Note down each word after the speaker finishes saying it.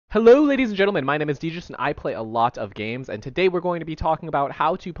Hello, ladies and gentlemen. My name is Deejus, and I play a lot of games. And today we're going to be talking about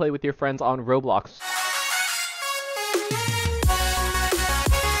how to play with your friends on Roblox.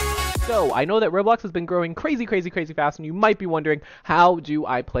 So, I know that Roblox has been growing crazy fast, and you might be wondering, how do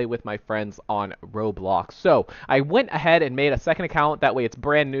I play with my friends on Roblox? So, I went ahead and made a second account. That way it's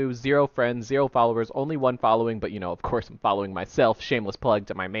brand new, 0 friends, 0 followers, only 1 following, but of course I'm following myself. Shameless plug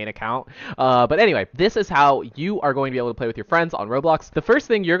to my main account. But anyway, this is how you are going to be able to play with your friends on Roblox. The first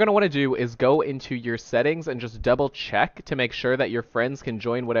thing you're going to want to do is go into your settings and just double check to make sure that your friends can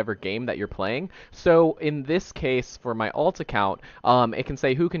join whatever game that you're playing. So, in this case, for my alt account, it can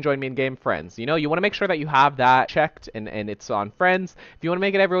say who can join me in game friends. You want to make sure that you have that checked and it's on friends. If you want to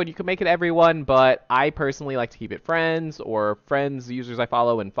make it everyone, you can make it everyone, but I personally like to keep it friends or friends, users I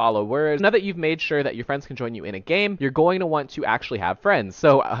follow, and followers. Now that you've made sure that your friends can join you in a game, you're going to want to actually have friends.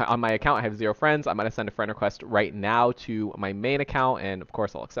 So on my account, I have 0 friends. I'm going to send a friend request right now to my main account, and of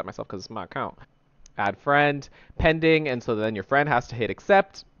course I'll accept myself because it's my account. Add friend, pending, and so then your friend has to hit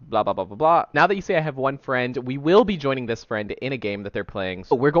accept, blah, blah, blah, blah, blah. Now that you say I have 1 friend, we will be joining this friend in a game that they're playing.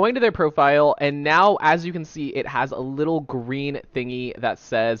 So we're going to their profile, and now, as you can see, it has a little green thingy that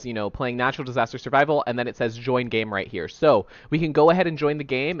says, playing natural disaster survival, and then it says join game right here. So we can go ahead and join the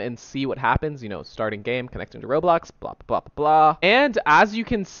game and see what happens, starting game, connecting to Roblox, blah, blah, blah, blah. And as you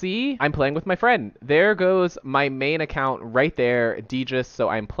can see, I'm playing with my friend. There goes my main account right there, Deejus. So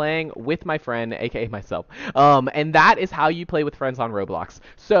I'm playing with my friend, aka myself. And that is how you play with friends on Roblox.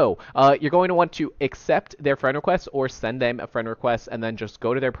 So you're going to want to accept their friend request or send them a friend request, and then just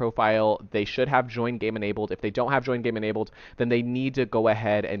go to their profile. They should have join game enabled. If they don't have join game enabled, then they need to go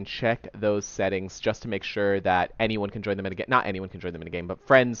ahead and check those settings just to make sure that anyone can join them in a game. Not anyone can join them in a game, but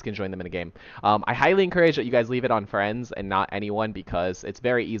friends can join them in a game. I highly encourage that you guys leave it on friends and not anyone, because it's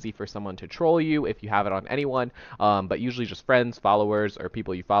very easy for someone to troll you if you have it on anyone. But usually just friends, followers, or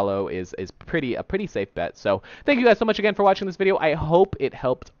people you follow is a pretty safe bet. So thank you guys so much again for watching this video. I hope it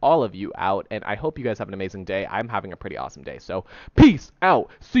helped all of you out, and I hope you guys have an amazing day. I'm having a pretty awesome day. So peace out.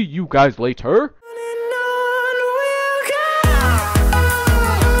 See you guys later.